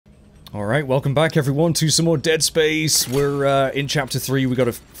Alright, welcome back everyone to some more Dead Space. We're in Chapter 3, we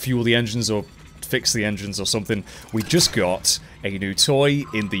gotta fuel the engines or fix the engines or something. We just got a new toy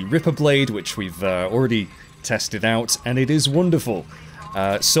in the Ripper Blade, which we've already tested out, and it is wonderful.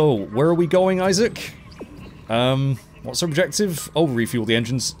 So, where are we going, Isaac? What's our objective? Oh, refuel the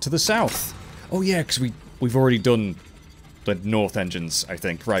engines to the south. Oh yeah, because we've already done the north engines, I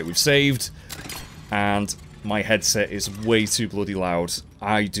think. Right, we've saved, and my headset is way too bloody loud.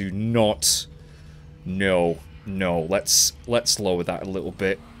 I do not... No. Let's lower that a little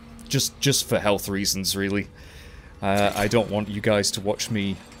bit. Just for health reasons, really. I don't want you guys to watch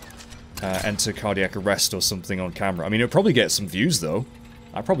me enter cardiac arrest or something on camera. I mean, it'll probably get some views, though.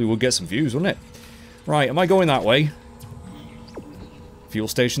 I probably would get some views, wouldn't it? Right, am I going that way? Fuel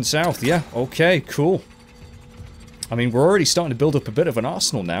station south, yeah. Okay, cool. I mean, we're already starting to build up a bit of an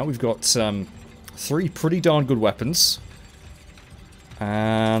arsenal now. We've got 3 pretty darn good weapons.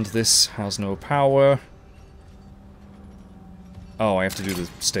 And this has no power. Oh, I have to do the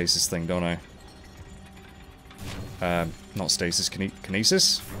stasis thing, don't I? Not stasis,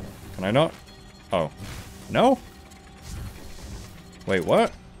 kinesis? Can I not? Oh. No? Wait,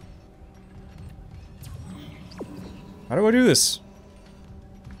 what? How do I do this?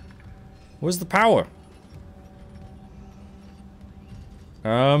 Where's the power?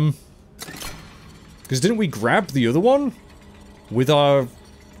 Because didn't we grab the other one? With our...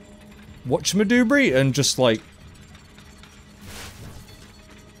 whatchamadoobry? And just like...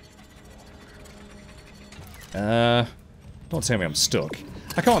 don't tell me I'm stuck.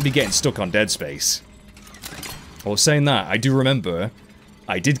 I can't be getting stuck on Dead Space. Well, saying that, I do remember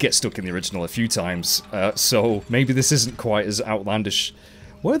I did get stuck in the original a few times, so maybe this isn't quite as outlandish.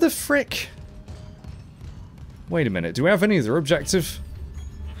 Where the frick? Wait a minute, do we have any other objective?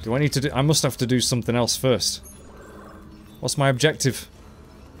 Do I need to do... I must have to do something else first. What's my objective?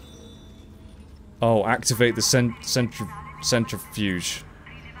 Oh, activate the centrifuge.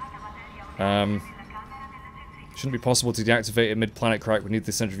 Shouldn't be possible to deactivate a mid-planet crack. We need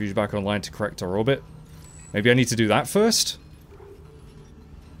the centrifuge back online to correct our orbit. Maybe I need to do that first?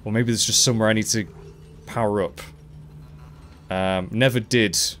 Or maybe there's just somewhere I need to power up. Never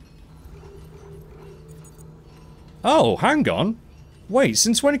did. Oh, hang on. Wait,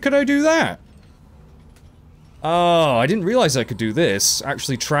 since when could I do that? Oh, I didn't realize I could do this.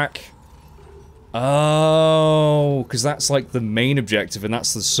 Actually track... Oh, because that's like the main objective and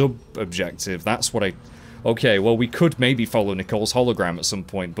that's the sub-objective. That's what I... Okay, well we could maybe follow Nicole's hologram at some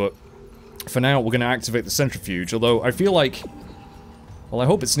point, but... For now, we're going to activate the centrifuge, although I feel like... Well, I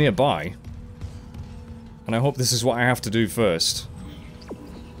hope it's nearby. And I hope this is what I have to do first.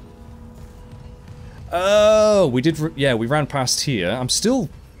 Oh, we did... Yeah, we ran past here. I'm still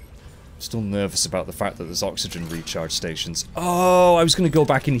nervous about the fact that there's oxygen recharge stations. Oh, I was going to go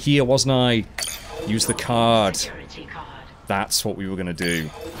back in here, wasn't I? Use the card. That's what we were going to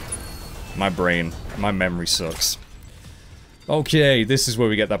do. My brain, my memory sucks. Okay, this is where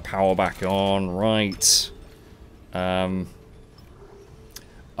we get that power back on, right. Oh,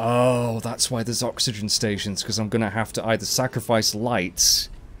 that's why there's oxygen stations, because I'm going to have to either sacrifice lights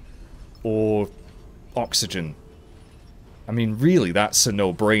or oxygen. I mean, really, that's a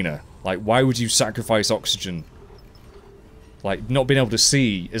no-brainer. Like, why would you sacrifice oxygen? Like, not being able to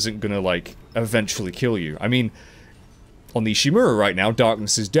see isn't gonna, like, eventually kill you. I mean, on the Ishimura right now,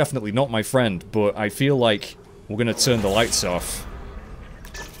 darkness is definitely not my friend, but I feel like we're gonna turn the lights off,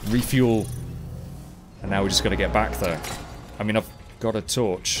 refuel, and now we just gotta get back there. I mean, I've got a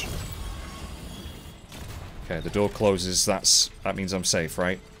torch. Okay, the door closes, that means I'm safe,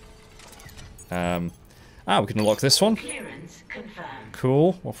 right? We can unlock this one.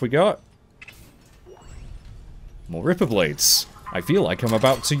 Cool, what have we got? More Ripper Blades. I feel like I'm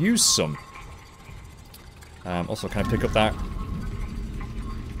about to use some. Also, can I pick up that?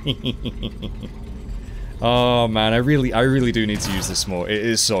 Oh man, I really do need to use this more. It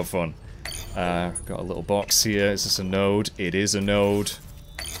is so fun. Got a little box here. Is this a node? It is a node.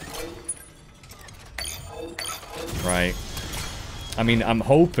 Right. I mean, I'm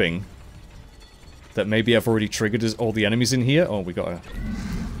hoping that maybe I've already triggered all the enemies in here. Oh, we got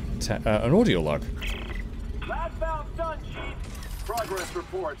an audio log. Last done, Chief. Progress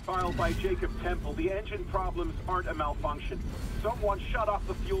report filed by Jacob Temple. The engine problems aren't a malfunction. Someone shut off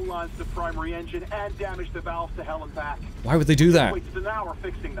the fuel lines to primary engine and damaged the valves to hell and back. Why would they do that? Wasted an hour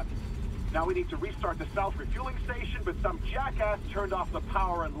fixing them. Now we need to restart the south refueling station, but some jackass turned off the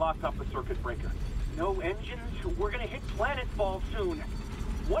power and locked up the circuit breaker. No engines? We're gonna hit planetfall soon.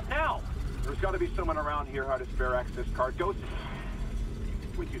 What now? There's got to be someone around here who had a spare access card. Go.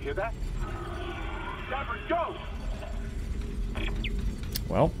 Wait, you hear that? Davert, go!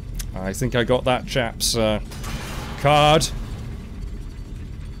 Well, I think I got that chap's card.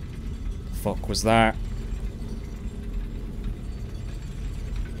 Fuck was that?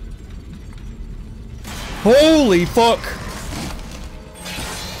 Holy fuck!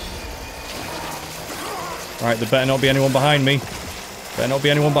 Right, there better not be anyone behind me. Better not be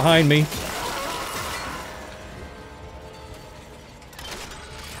anyone behind me.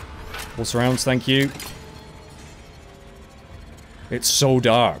 Full surrounds, thank you. It's so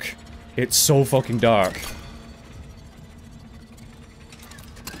dark. It's so fucking dark.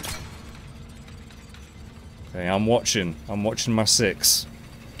 Okay, I'm watching. I'm watching my 6.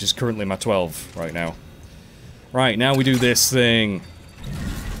 Which is currently my 12 right now. Right, now we do this thing.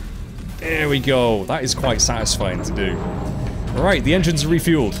 There we go. That is quite satisfying to do. Alright, the engines are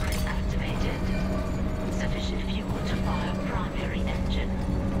refueled. Activated. Sufficient fuel to fire primary engine.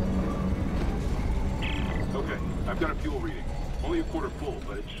 Okay, I've got a fuel reading. Only a quarter full,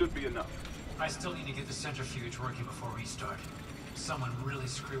 but it should be enough. I still need to get the centrifuge working before restart. Someone really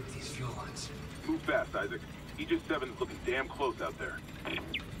screwed with these fuel lines. Move fast, Isaac. Aegis 7 is looking damn close out there.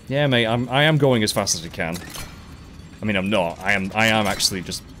 Yeah, mate, I am going as fast as I can. I mean, I'm not. I am actually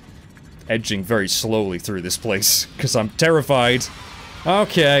just edging very slowly through this place, because I'm terrified.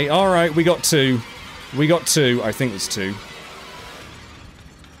 Okay, alright, we got 2. We got 2. I think it's 2.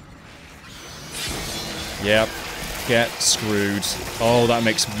 Yep. Get screwed. Oh, that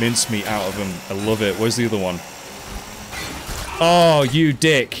makes mincemeat out of him. I love it. Where's the other one? Oh, you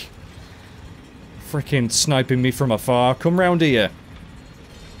dick. Frickin' sniping me from afar. Come round here.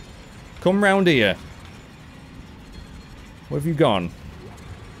 Come round here. Where have you gone?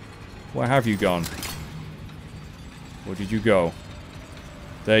 Where have you gone? Where did you go?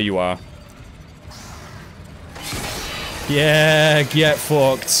 There you are. Yeah, get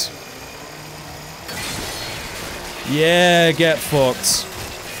fucked. Yeah, get fucked.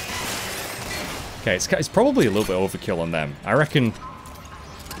 Okay, it's probably a little bit overkill on them. I reckon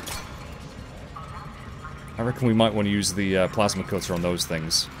we might want to use the plasma cutter on those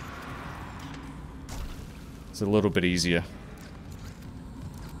things. It's a little bit easier.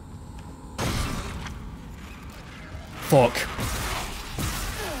 Fuck.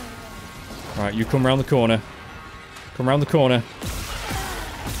 Alright, you come round the corner. Come round the corner.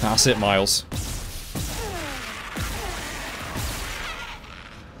 That's it, Miles.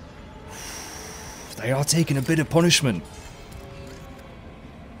 They are taking a bit of punishment.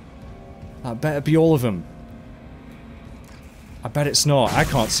 That better be all of them. I bet it's not. I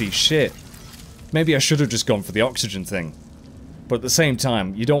can't see shit. Maybe I should have just gone for the oxygen thing. But at the same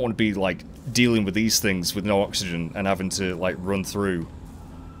time, you don't want to be, like, dealing with these things with no oxygen and having to, like, run through.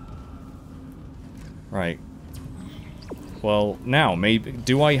 Right. Well, now, maybe...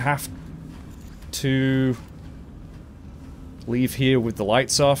 Do I have to leave here with the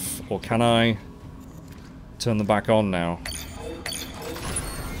lights off? Or can I turn them back on now?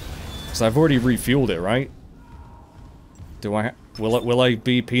 Because I've already refueled it, right? Do I... Will I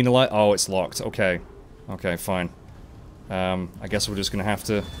be penalized? Oh, it's locked. Okay. Okay, fine. I guess we're just gonna have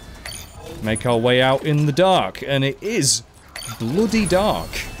to make our way out in the dark. And it is bloody dark.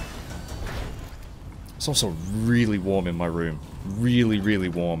 It's also really warm in my room. Really, really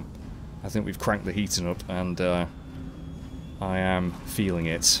warm. I think we've cranked the heating up, and I am feeling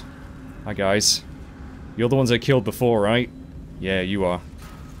it. Hi, guys. You're the ones I killed before, right? Yeah, you are.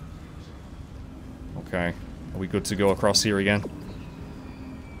 Okay. Are we good to go across here again?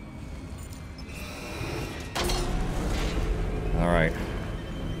 Alright.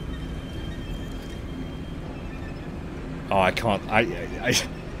 Oh, I can't...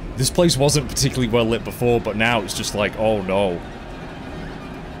 This place wasn't particularly well lit before, but now it's just like, oh no.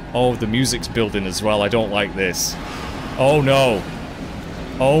 Oh, the music's building as well. I don't like this. Oh no.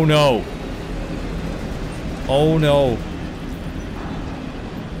 Oh no. Oh no.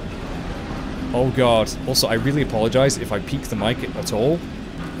 Oh god. Also, I really apologize if I peak the mic at all.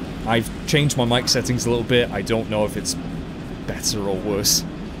 I've changed my mic settings a little bit. I don't know if it's better or worse.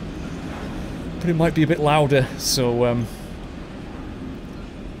 But it might be a bit louder, so,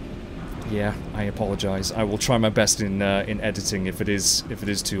 yeah, I apologize. I will try my best in editing if it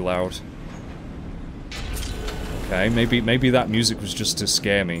is too loud. Okay, maybe that music was just to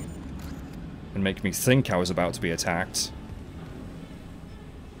scare me. And make me think I was about to be attacked.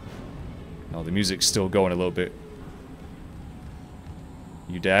 No, the music's still going a little bit.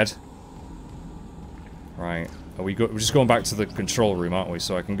 You dead? Right. Are we we're just going back to the control room, aren't we?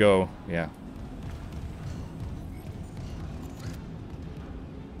 So I can go... Yeah.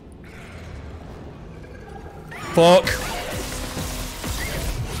 Fuck!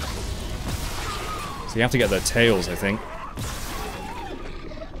 So you have to get their tails, I think.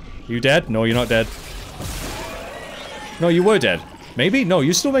 You dead? No, you're not dead. No, you were dead. Maybe? No,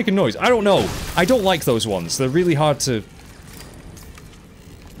 you're still making noise. I don't know. I don't like those ones. They're really hard to...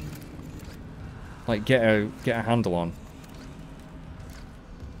 like, get a handle on.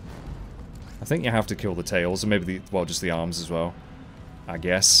 I think you have to kill the tails, and maybe the... well, just the arms as well. I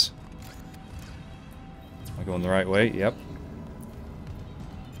guess. Am I going the right way? Yep.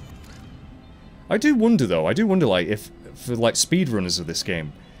 I do wonder, though. I do wonder, like, if... for, like, speedrunners of this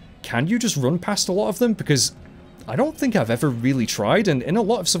game, can you just run past a lot of them? Because I don't think I've ever really tried, and in a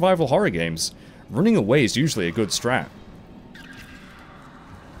lot of survival horror games, running away is usually a good strat.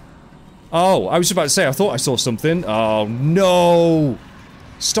 Oh, I was about to say, I thought I saw something. Oh, no!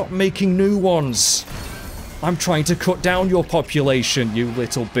 Stop making new ones! I'm trying to cut down your population, you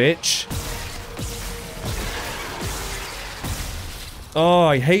little bitch. Oh,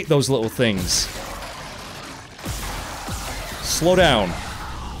 I hate those little things. Slow down.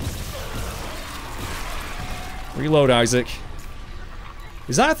 Reload, Isaac.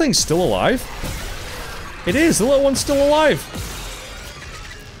 Is that thing still alive? It is! The little one's still alive!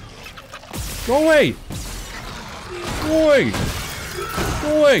 Go away! Go away!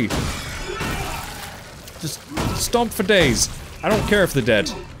 Go away! Just stomp for days. I don't care if they're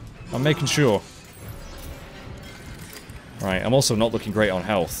dead. I'm making sure. Right, I'm also not looking great on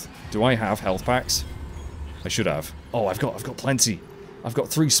health. Do I have health packs? I should have. Oh, I've got plenty. I've got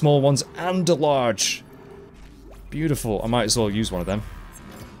 3 small ones and a large. Beautiful. I might as well use one of them.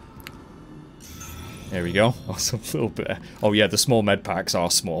 There we go. Also a little bit. Oh yeah, the small med packs are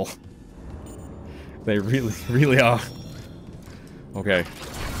small. They really, really are. Okay.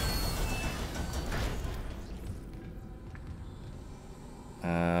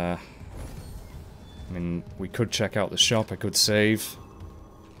 I mean, we could check out the shop. I could save.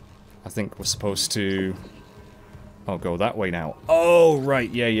 I think we're supposed to... oh, go that way now. Oh, right.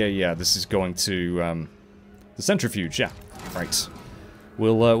 Yeah. This is going to, the centrifuge. Yeah. Right.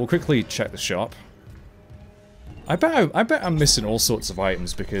 We'll quickly check the shop. I bet I'm missing all sorts of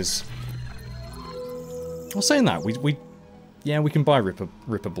items because... well, saying that, we can buy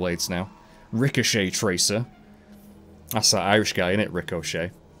Ripper blades now. Ricochet Tracer. That's that Irish guy, innit?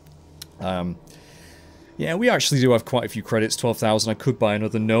 Ricochet. Yeah, we actually do have quite a few credits, 12,000. I could buy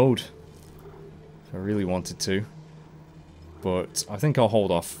another node if I really wanted to. But I think I'll hold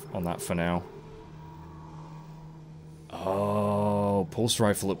off on that for now. Oh, pulse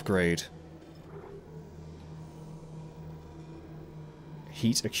rifle upgrade.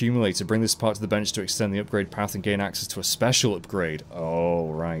 Heat accumulator. Bring this part to the bench to extend the upgrade path and gain access to a special upgrade.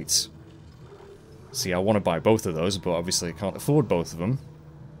 Oh, right. See, I want to buy both of those, but obviously I can't afford both of them.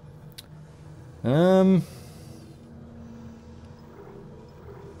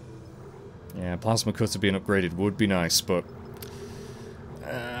 Yeah, plasma cutter being upgraded would be nice, but...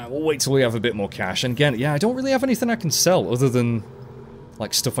 we'll wait till we have a bit more cash. And again, yeah, I don't really have anything I can sell other than,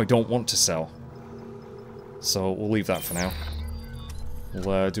 like, stuff I don't want to sell. So, we'll leave that for now.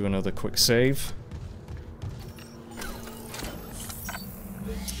 We'll do another quick save.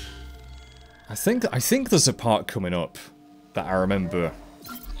 I think there's a part coming up that I remember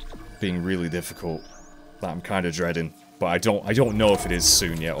being really difficult that I'm kind of dreading, but I don't know if it is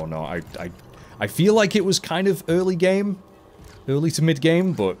soon yet or not. I feel like it was kind of early to mid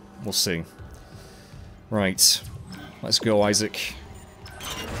game, but we'll see. Right, let's go, Isaac.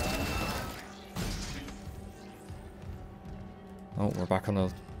 Oh, we're back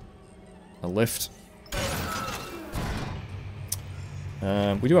on a lift.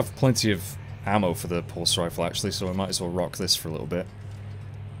 We do have plenty of ammo for the pulse rifle, actually, so we might as well rock this for a little bit.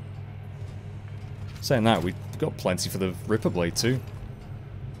 Saying that, we've got plenty for the Ripper Blade, too.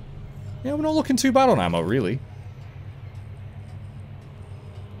 Yeah, we're not looking too bad on ammo, really.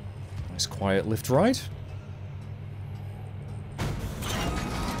 Nice quiet lift ride.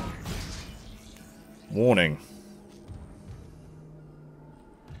 Warning.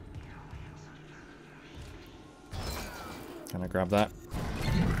 Can I grab that?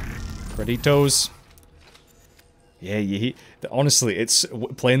 Creditos. Yeah, honestly, it's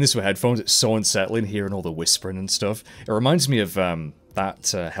playing this with headphones, it's so unsettling hearing all the whispering and stuff. It reminds me of that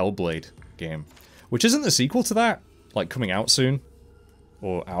Hellblade game, which isn't the sequel to that, like coming out soon,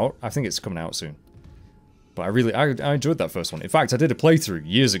 or out. I think it's coming out soon. But I enjoyed that first one. In fact, I did a playthrough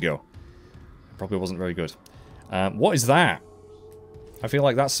years ago. It probably wasn't very good. What is that? I feel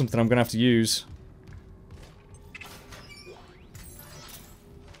like that's something I'm gonna have to use.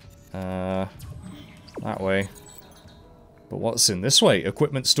 That way. But what's in this way?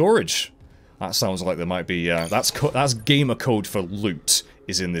 Equipment storage. That sounds like there might be, that's gamer code for loot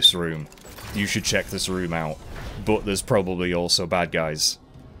is in this room. You should check this room out. But there's probably also bad guys.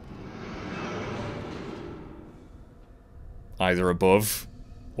 either above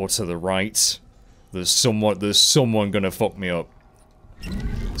or to the right. There's someone gonna fuck me up.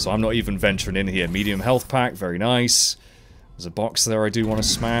 So I'm not even venturing in here. Medium health pack, very nice. There's a box there I do want to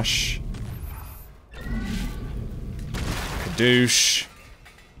smash. Kadoosh.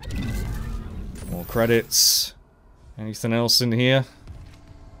 More credits. Anything else in here?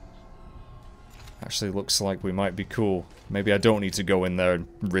 Actually looks like we might be cool. Maybe I don't need to go in there and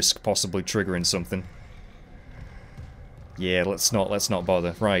risk possibly triggering something. Yeah, let's not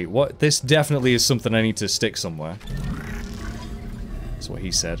bother. Right, what? This definitely is something I need to stick somewhere. That's what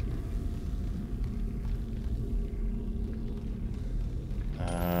he said.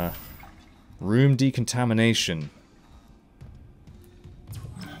 Room decontamination.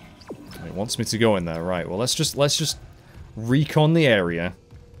 It wants me to go in there, right? Well, let's just recon the area.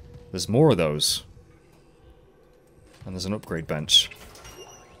 There's more of those, and there's an upgrade bench.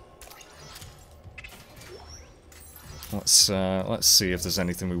 Let's see if there's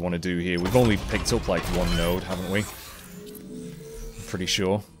anything we want to do here. We've only picked up like one node, haven't we? I'm pretty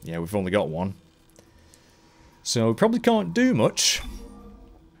sure. Yeah, we've only got one. So we probably can't do much.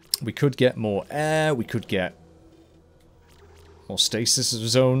 We could get more air, we could get more stasis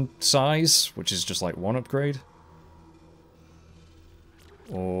zone size, which is just like one upgrade.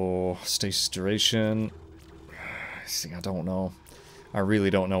 Or stasis duration. See, I don't know. I really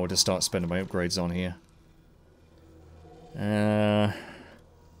don't know where to start spending my upgrades on here.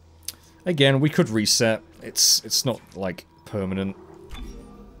 Again, we could reset. It's not like permanent.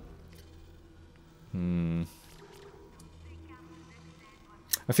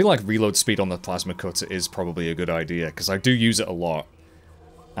 I feel like reload speed on the plasma cutter is probably a good idea, because I do use it a lot.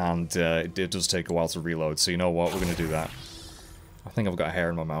 And it does take a while to reload, so you know what, we're going to do that. I think I've got a hair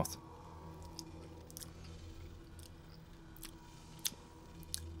in my mouth.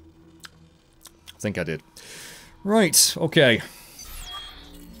 I think I did. Right, okay.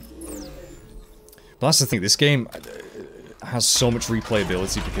 But that's the thing, this game has so much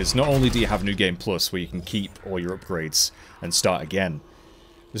replayability, because not only do you have New Game Plus, where you can keep all your upgrades and start again,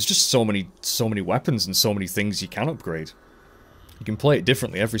 there's just so many weapons and so many things you can upgrade. You can play it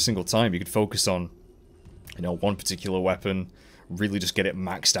differently every single time. You could focus on, you know, one particular weapon, really just get it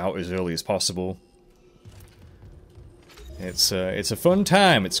maxed out as early as possible. It's a fun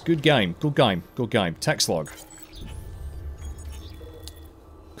time. It's a good game. Good game. Good game. Text log.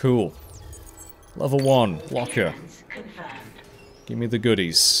 Cool. Level 1. Locker. Give me the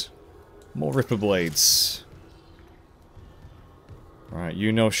goodies. More Ripper Blades. Right,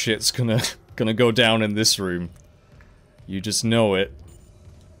 you know shit's gonna go down in this room. You just know it.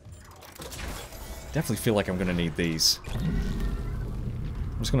 Definitely feel like I'm gonna need these.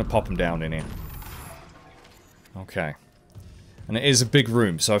 I'm just gonna pop them down in here. Okay. And it is a big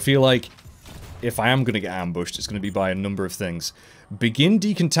room, so I feel like if I am gonna get ambushed, it's gonna be by a number of things. Begin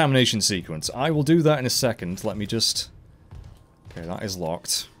decontamination sequence. I will do that in a second. Let me just... Okay, that is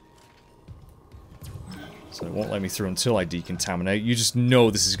locked. So it won't let me through until I decontaminate. You just know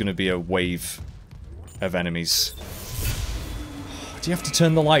this is going to be a wave of enemies. Do you have to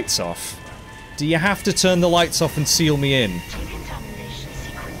turn the lights off? Do you have to turn the lights off and seal me in? Decontamination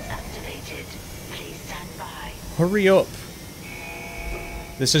sequence activated. Please stand by. Hurry up.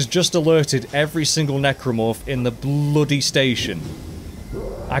 This has just alerted every single necromorph in the bloody station.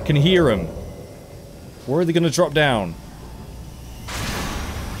 I can hear them. Where are they going to drop down?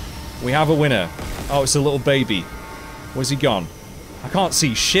 We have a winner. Oh, it's a little baby. Where's he gone? I can't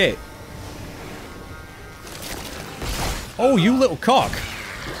see shit. Oh, you little cock.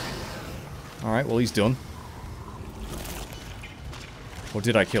 Alright, well, he's done. Or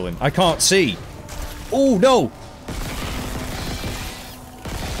did I kill him? I can't see. Oh, no!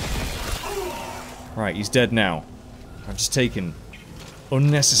 Right, he's dead now. I've just taken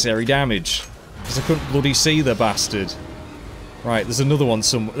unnecessary damage. Because I couldn't bloody see the bastard. Right, there's another one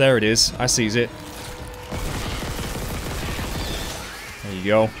somewhere. There it is. I sees it. There you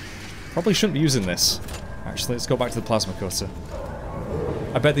go. Probably shouldn't be using this. Actually, let's go back to the plasma cutter.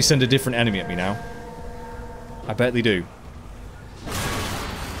 I bet they send a different enemy at me now. I bet they do.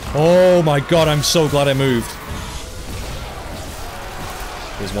 Oh my god, I'm so glad I moved.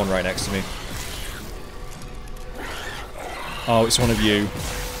 There's one right next to me. Oh, it's one of you.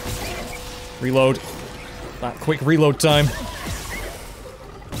 Reload. That quick reload time.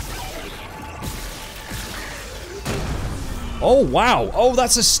 Oh, wow. Oh,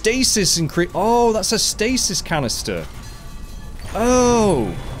 that's a stasis increase. Oh, that's a stasis canister.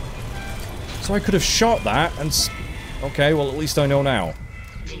 Oh. So I could have shot that and... Okay, well, at least I know now.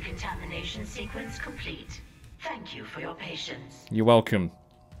 Decontamination sequence complete. Thank you for your patience. You're welcome.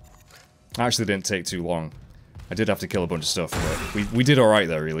 Actually, didn't take too long. I did have to kill a bunch of stuff, but we did alright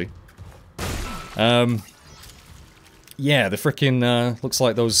there, really. Yeah, the frickin', looks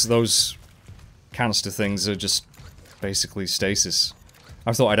like those canister things are just basically stasis.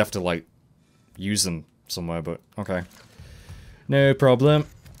 I thought I'd have to, like, use them somewhere, but okay. No problem.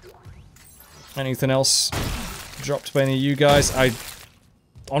 Anything else dropped by any of you guys?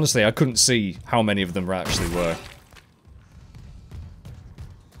 Honestly, I couldn't see how many of them actually were.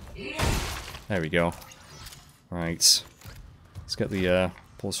 There we go. Right. Let's get the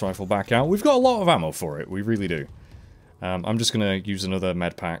pulse rifle back out. We've got a lot of ammo for it, we really do. I'm just gonna use another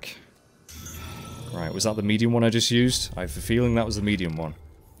med pack. Right, was that the medium one I just used? I have a feeling that was the medium one.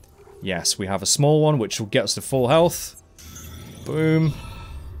 Yes, we have a small one, which will get us to full health. Boom.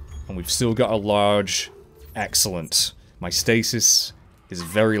 And we've still got a large. Excellent. My stasis is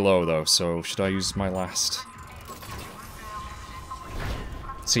very low, though, so should I use my last?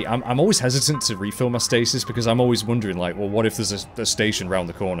 See, I'm always hesitant to refill my stasis because I'm always wondering, like, well, what if there's a station round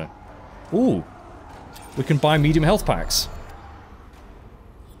the corner? Ooh. We can buy medium health packs.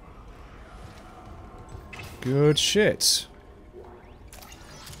 Good shit.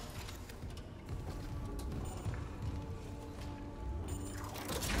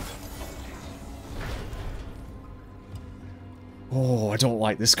 Oh, I don't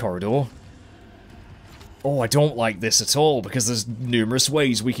like this corridor. Oh, I don't like this at all, because there's numerous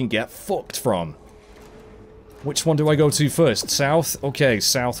ways we can get fucked from. Which one do I go to first? South? Okay,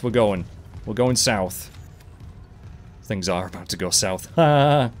 south we're going. We're going south. Things are about to go south.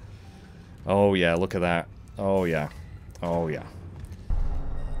 Oh yeah, look at that. Oh yeah. Oh yeah.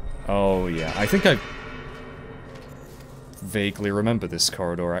 Oh yeah. I think I vaguely remember this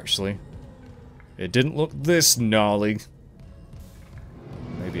corridor, actually. It didn't look this gnarly.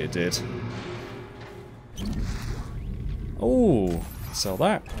 Maybe it did. Oh, sell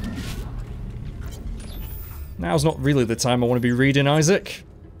that. Now's not really the time I want to be reading, Isaac.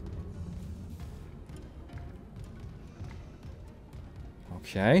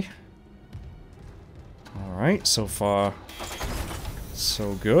 Okay. Alright, so far,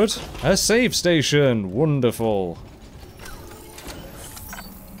 so good. A save station! Wonderful.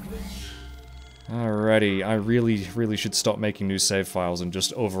 Alrighty, I really should stop making new save files and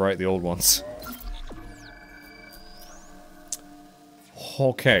just overwrite the old ones.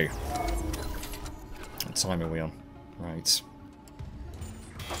 Okay. What time are we on? Right.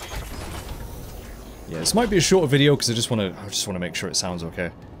 Yeah, this might be a shorter video because I just want to make sure it sounds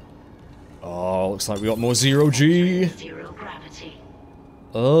okay. Oh, looks like we got more zero G. Zero gravity.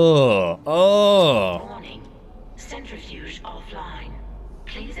 Oh. Warning. Centrifuge offline.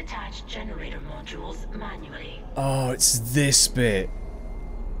 Please attach generator modules manually. Oh, it's this bit.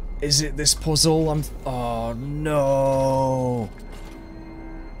 Is it this puzzle? Oh no.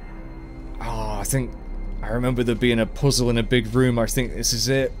 Oh, I think I remember there being a puzzle in a big room. I think this is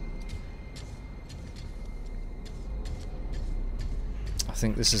it. I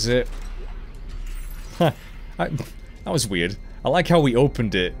think this is it. Huh. That was weird. I like how we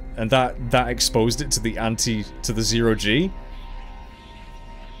opened it and that exposed it to the zero G.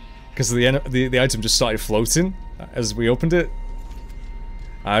 Because the item just started floating as we opened it.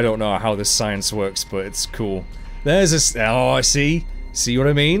 I don't know how this science works, but it's cool. There's a... Oh, I see. See what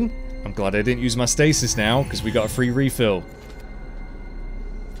I mean? I'm glad I didn't use my stasis now, because we got a free refill.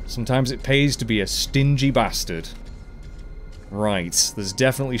 Sometimes it pays to be a stingy bastard. Right, there's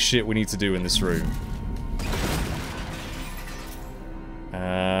definitely shit we need to do in this room.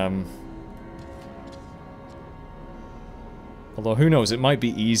 Although who knows, it might be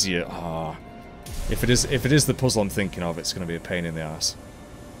easier. Ah, if it is the puzzle I'm thinking of, it's going to be a pain in the ass.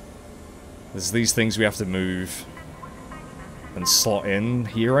 There's these things we have to move and slot in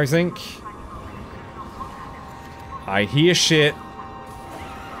here, I think. I hear shit.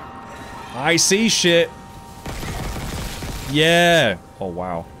 I see shit. Yeah. Oh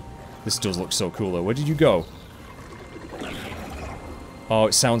wow, this does look so cool though. Where did you go? Oh,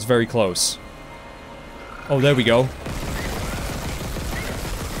 it sounds very close. Oh, there we go.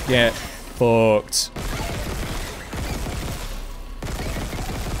 Get fucked.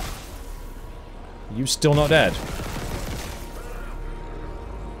 You still not dead?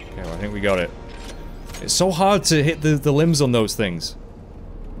 Okay, well, I think we got it. It's so hard to hit the limbs on those things.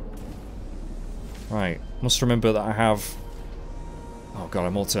 Right, must remember that I have... Oh god,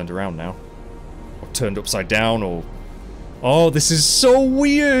 I'm all turned around now. Or turned upside down, or... Oh, this is so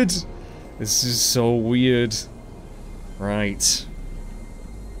weird! This is so weird. Right.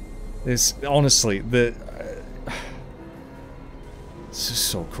 This, honestly, this is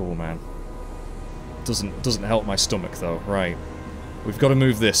so cool, man. Doesn't help my stomach, though. Right. We've got to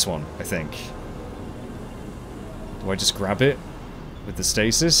move this one, I think. Do I just grab it with the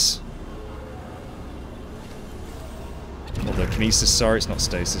stasis? Or the kinesis, sorry, it's not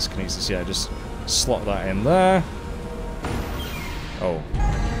stasis, kinesis, yeah, just slot that in there. Oh.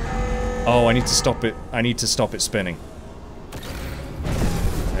 Oh, I need to stop it. I need to stop it spinning.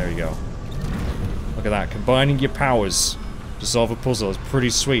 There you go. Look at that. Combining your powers to solve a puzzle is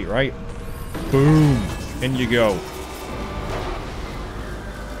pretty sweet, right? Boom! In you go.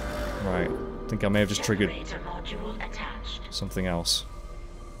 Right. I think I may have just triggered something else.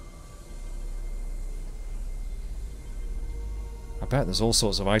 I bet there's all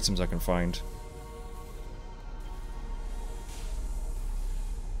sorts of items I can find.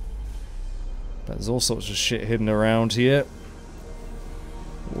 Bet there's all sorts of shit hidden around here.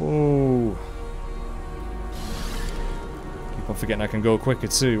 Whoa. Keep on forgetting I can go quicker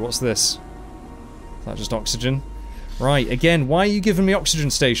too. What's this? Is that just oxygen? Right, again, why are you giving me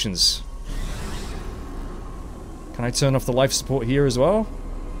oxygen stations? Can I turn off the life support here as well?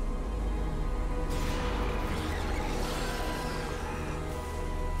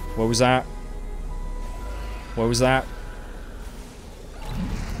 What was that? What was that?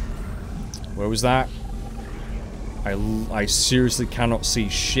 Where was that? I seriously cannot see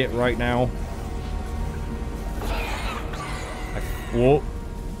shit right now. Whoa.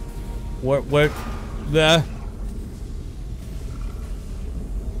 Where? There.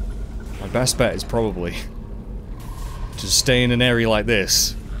 My best bet is probably just stay in an area like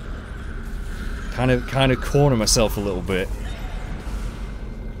this. Kind of corner myself a little bit.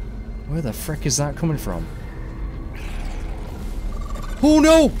 Where the frick is that coming from? Oh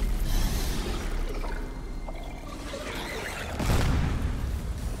no!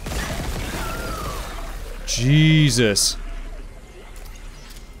 Jesus.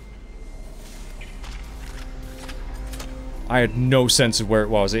 I had no sense of where it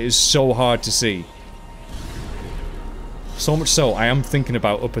was. It is so hard to see. So much so, I am thinking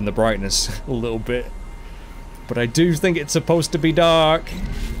about upping the brightness a little bit. But I do think it's supposed to be dark.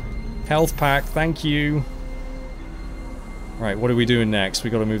 Health pack, thank you. Right, what are we doing next? We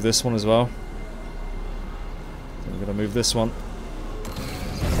gotta move this one as well. So we gotta move this one.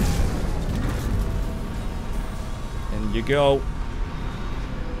 In you go.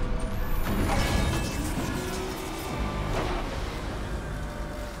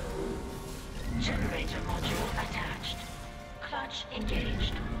 Generator module attached. Clutch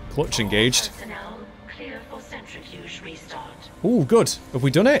engaged. Clutch engaged. Personnel clear for centrifuge restart. Ooh, good. Have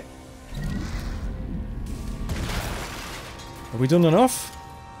we done it? Have we done enough?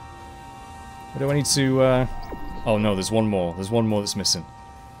 Or do I need to, Oh no, there's one more. There's one more that's missing.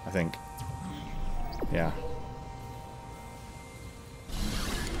 I think. Yeah.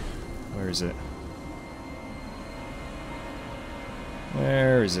 Where is it?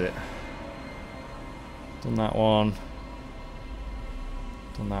 Where is it? Done that one.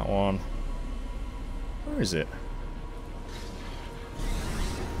 Done that one. Where is it?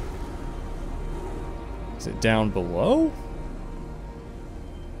 Is it down below?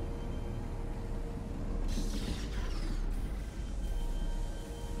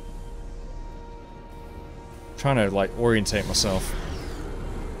 Trying to like orientate myself.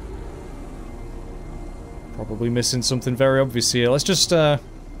 Probably missing something very obvious here. Let's just get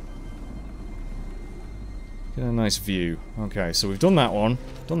a nice view. Okay, so we've done that one.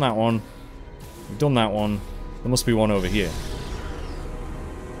 Done that one. We've done that one. There must be one over here.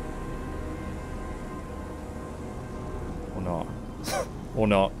 Or not. Or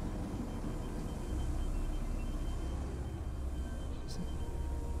not.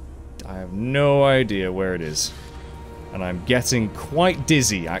 I have no idea where it is. And I'm getting quite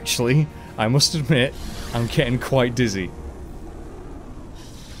dizzy, actually. I must admit, I'm getting quite dizzy.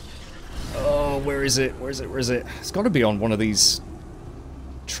 Oh, where is it? Where is it? Where is it? It's got to be on one of these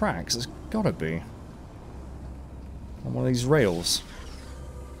tracks. It's got to be. On one of these rails.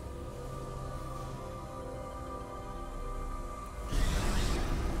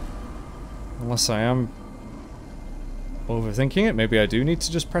 Unless I am overthinking it. Maybe I do need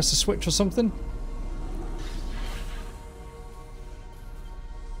to just press a switch or something.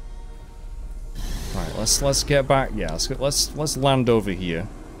 Right, let's get back. Yeah, let's land over here.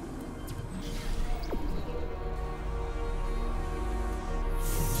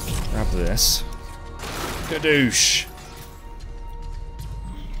 Grab this. Kadoosh.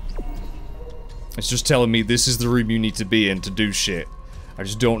 It's just telling me this is the room you need to be in to do shit. I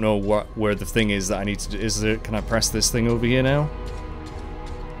just don't know where the thing is that I need to do. Is there? Can I press this thing over here now?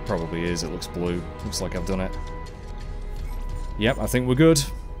 Probably is. It looks blue. Looks like I've done it. Yep, I think we're good.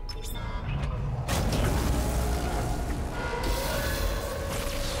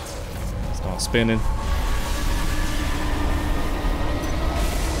 Start spinning.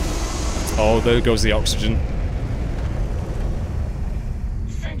 Oh, there goes the oxygen.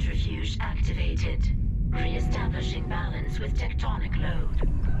 Centrifuge activated. Re-establishing balance with tectonic load.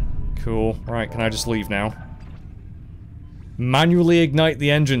 Cool. Right, can I just leave now? Manually ignite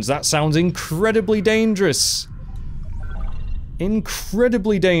the engines. That sounds incredibly dangerous.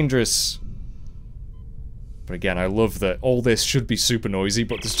 Incredibly dangerous. But again, I love that all this should be super noisy,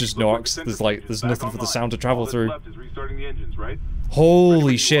 but there's just no there's nothing for the sound to travel through.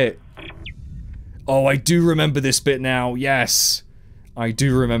 Holy shit. Oh, I do remember this bit now. Yes. I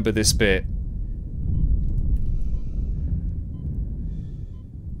do remember this bit.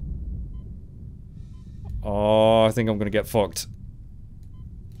 Oh, I think I'm gonna get fucked.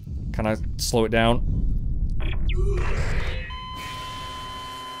 Can I slow it down?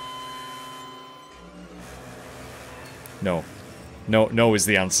 No. No is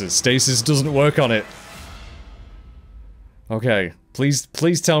the answer. Stasis doesn't work on it. Okay.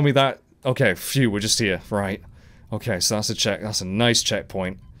 Please tell me that... Okay, phew, we're just here. Right. Okay, so that's a check. That's a nice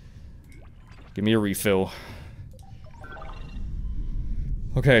checkpoint. Give me a refill.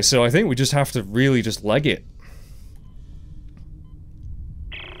 Okay, so I think we just have to really just leg it.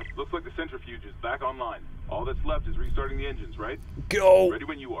 Looks like the centrifuge is back online. All that's left is restarting the engines, right? Go! Ready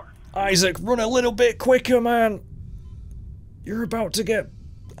when you are. Isaac, run a little bit quicker, man! You're about to get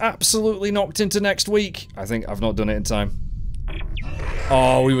absolutely knocked into next week. I think I've not done it in time.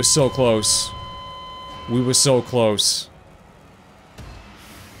 Oh, we were so close. We were so close.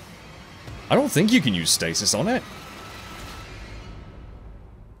 I don't think you can use stasis on it.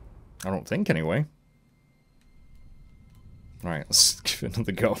 I don't think, anyway. Alright, let's give it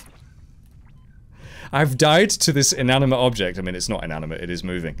another go. I've died to this inanimate object. I mean, it's not inanimate, it is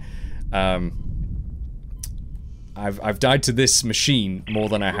moving. I've died to this machine more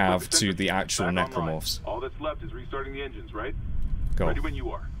than I have to the actual necromorphs. All that's left is restarting the engines, right? Go. Ready when you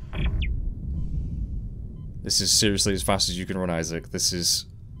are. This is seriously as fast as you can run, Isaac. This is...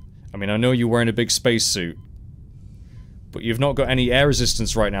 I mean, I know you're wearing a big spacesuit, but you've not got any air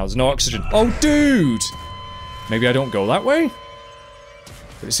resistance right now. There's no oxygen. Oh, dude! Maybe I don't go that way?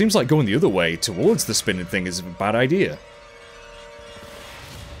 But it seems like going the other way towards the spinning thing is a bad idea.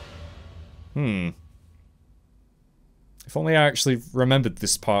 If only I actually remembered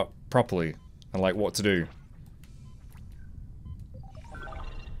this part properly, and like what to do.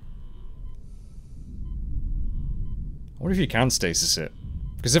 I wonder if you can stasis it.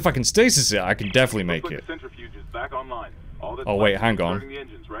 Because if I can stasis it, I can definitely make it. Oh wait, hang on.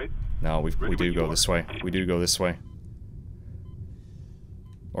 No, we do go this way. We do go this way.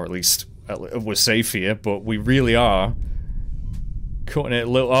 Or at least, we're safe here, but we really are cutting it a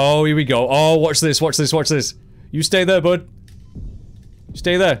little... Oh, here we go. Oh, watch this, watch this, watch this. You stay there, bud.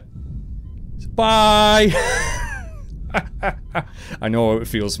 Stay there. Bye! I know how it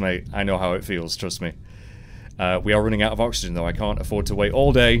feels, mate. I know how it feels, trust me. We are running out of oxygen, though. I can't afford to wait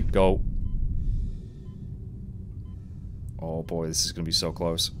all day. Go. Oh, boy, this is gonna be so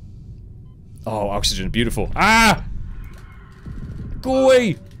close. Oh, oxygen. Beautiful. Ah! Go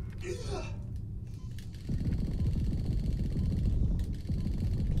away!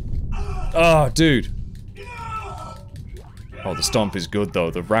 Oh, dude. Oh, the stomp is good,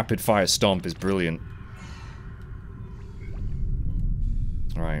 though. The rapid-fire stomp is brilliant.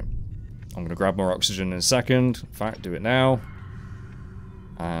 Alright. I'm gonna grab more oxygen in a second. In fact, do it now.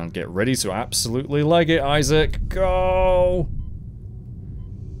 And get ready to absolutely leg it, Isaac. Go!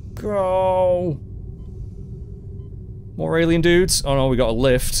 Go! More alien dudes? Oh no, we got a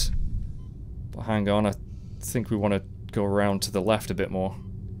lift. But hang on, I think we want to go around to the left a bit more.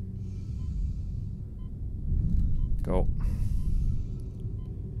 Go.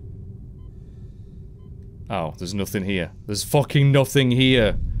 Oh, there's nothing here. There's fucking nothing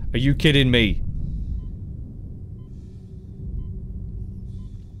here. Are you kidding me?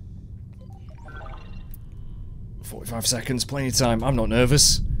 "45 seconds, plenty of time. I'm not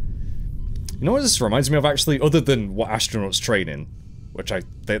nervous." You know what this reminds me of, actually, other than what astronauts train in, which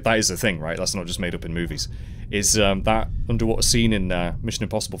that is a thing, right? That's not just made up in movies. Is that underwater scene in Mission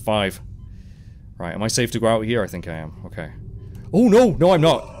Impossible 5. Right, am I safe to go out here? I think I am. Okay. Oh, no! No, I'm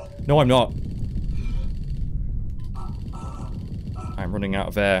not! No, I'm not. I'm running out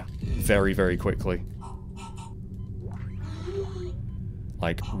of air very, very quickly.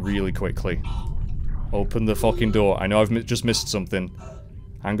 Like, really quickly. Open the fucking door. I know I've just missed something.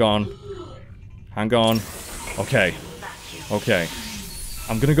 Hang on. Hang on. Okay. Okay.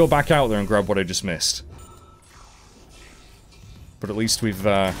 I'm gonna go back out there and grab what I just missed. But at least we've,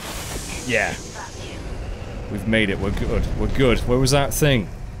 yeah. We've made it. We're good. We're good. Where was that thing?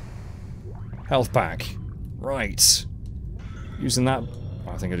 Health pack. Right. Using that...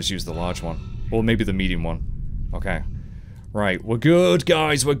 I think I just used the large one. Or maybe the medium one. Okay. Right, we're good,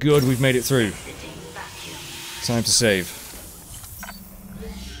 guys, we're good. We've made it through. Time to save.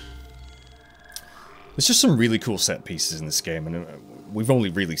 There's just some really cool set pieces in this game, and we've only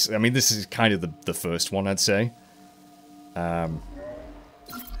really... I mean, this is kind of the first one, I'd say. But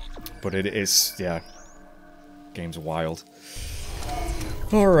it is, yeah. Game's wild.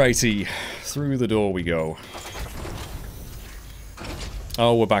 Alrighty. Through the door we go.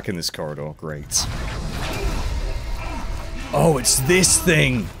 Oh, we're back in this corridor. Great. Oh, it's this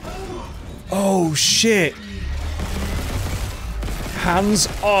thing! Oh, shit! Hands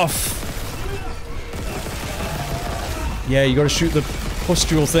off! Yeah, you gotta shoot the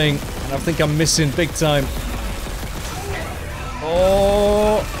pustule thing. And I think I'm missing big time.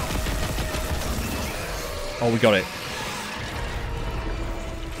 Oh! Oh, we got it.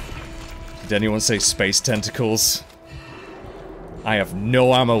 Did anyone say space tentacles? I have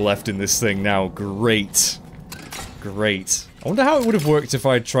no ammo left in this thing now. Great. Great. I wonder how it would have worked if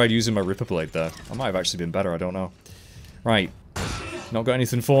I had tried using my Ripper Blade there. I might have actually been better, I don't know. Right. Not got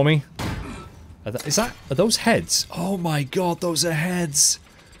anything for me? Are those heads? Oh my god, those are heads!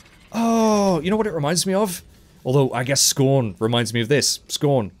 Oh, you know what it reminds me of? Although, I guess Scorn reminds me of this.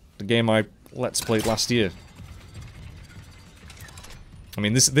 Scorn, the game I Let's Played last year. I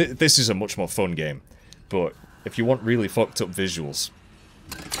mean, this is a much more fun game. But, if you want really fucked up visuals,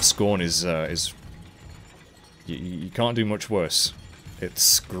 Scorn is you can't do much worse.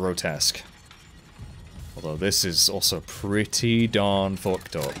 It's grotesque. Although this is also pretty darn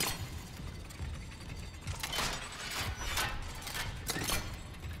fucked up.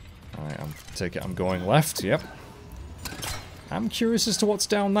 Alright, I'm going left, yep. I'm curious as to what's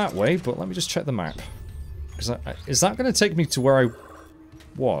down that way, but let me just check the map. Is that going to take me to where I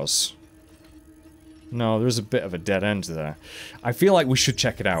was? No, there's a bit of a dead end there. I feel like we should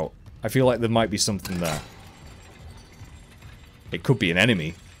check it out. I feel like there might be something there. It could be an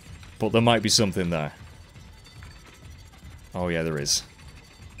enemy, but there might be something there. Oh yeah, there is.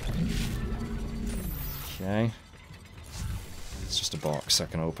 Okay. It's just a box I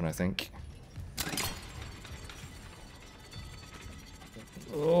can open, I think.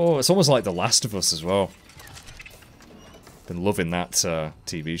 Oh, it's almost like The Last of Us as well. Been loving that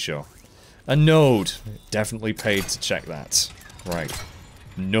TV show. A node. Definitely paid to check that. Right.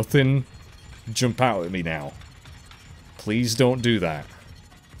 Nothing jump out at me now. Please don't do that.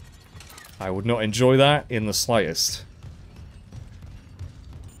 I would not enjoy that in the slightest.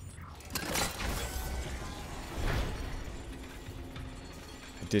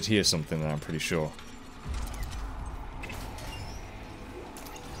 I did hear something there, I'm pretty sure.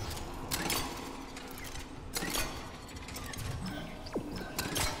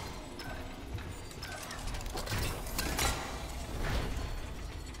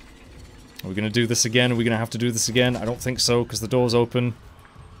 Are we going to do this again? Are we going to have to do this again? I don't think so, because the door's open.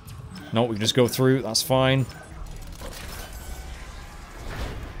 No, we can just go through. That's fine.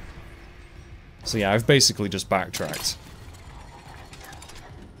 So yeah, I've basically just backtracked.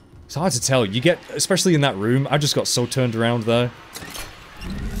 It's hard to tell. You get, especially in that room, I just got so turned around there.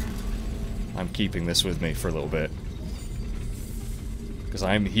 I'm keeping this with me for a little bit. Because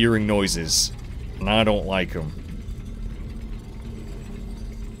I'm hearing noises, and I don't like them.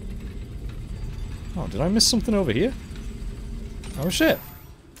 Oh, did I miss something over here? Oh shit.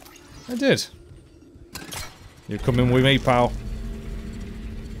 I did. You're coming with me, pal.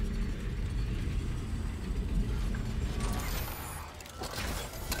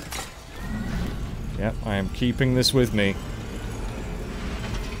 Yep, I am keeping this with me.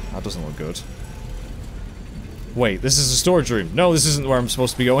 That doesn't look good. Wait, this is a storage room. No, this isn't where I'm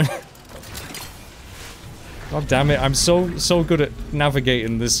supposed to be going. God damn it, I'm so good at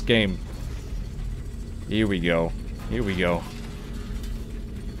navigating this game. Here we go. Here we go.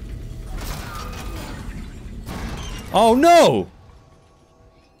 Oh no!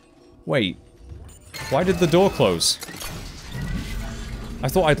 Wait. Why did the door close? I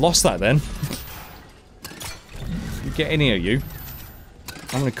thought I'd lost that then. You get in here, you.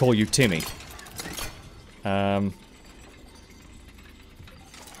 I'm gonna call you Timmy.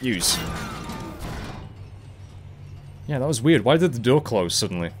 Use. Yeah, that was weird. Why did the door close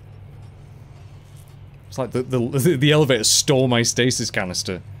suddenly? It's like the elevator stole my stasis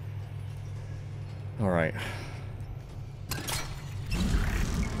canister. Alright.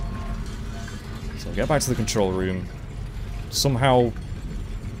 So get back to the control room. Somehow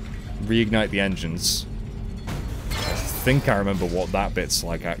reignite the engines. I think I remember what that bit's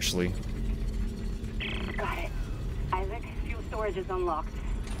like, actually. Got it. Isaac, fuel storage is unlocked.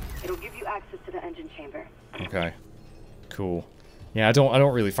 It'll give you access to the engine chamber. Okay. Cool. Yeah, I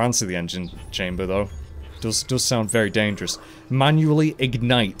don't really fancy the engine chamber though. Does sound very dangerous. Manually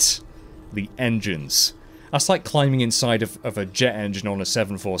ignite the engines. That's like climbing inside of a jet engine on a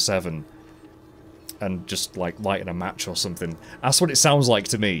 747 and just like lighting a match or something. That's what it sounds like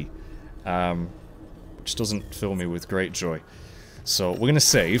to me. Which doesn't fill me with great joy. So we're gonna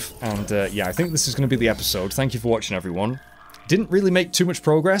save, and yeah, I think this is gonna be the episode. Thank you for watching, everyone. Didn't really make too much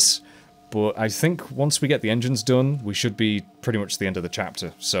progress, but I think once we get the engines done, we should be pretty much the end of the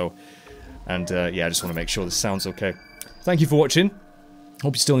chapter. So, and yeah, I just want to make sure this sounds okay. Thank you for watching.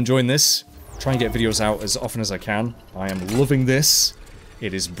 Hope you're still enjoying this. Try and get videos out as often as I can. I am loving this.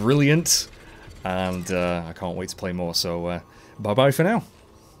 It is brilliant, and I can't wait to play more. So, bye-bye for now.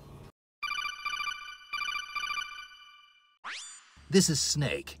 This is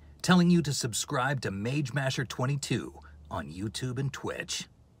Snake, telling you to subscribe to Mage Masher 22 on YouTube and Twitch.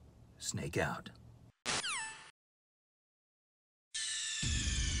 Snake out.